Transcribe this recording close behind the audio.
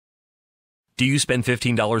Do you spend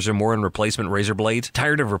 $15 or more on replacement razor blades?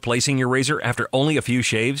 Tired of replacing your razor after only a few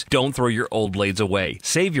shaves? Don't throw your old blades away.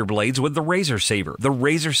 Save your blades with the Razor Saver. The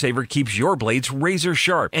Razor Saver keeps your blades razor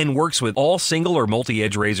sharp and works with all single or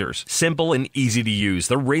multi-edge razors. Simple and easy to use,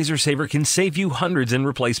 the Razor Saver can save you hundreds in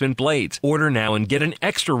replacement blades. Order now and get an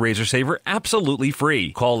extra Razor Saver absolutely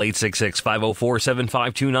free. Call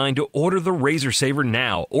 866-504-7529 to order the Razor Saver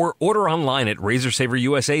now or order online at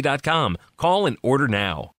razorsaverusa.com. Call and order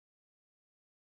now.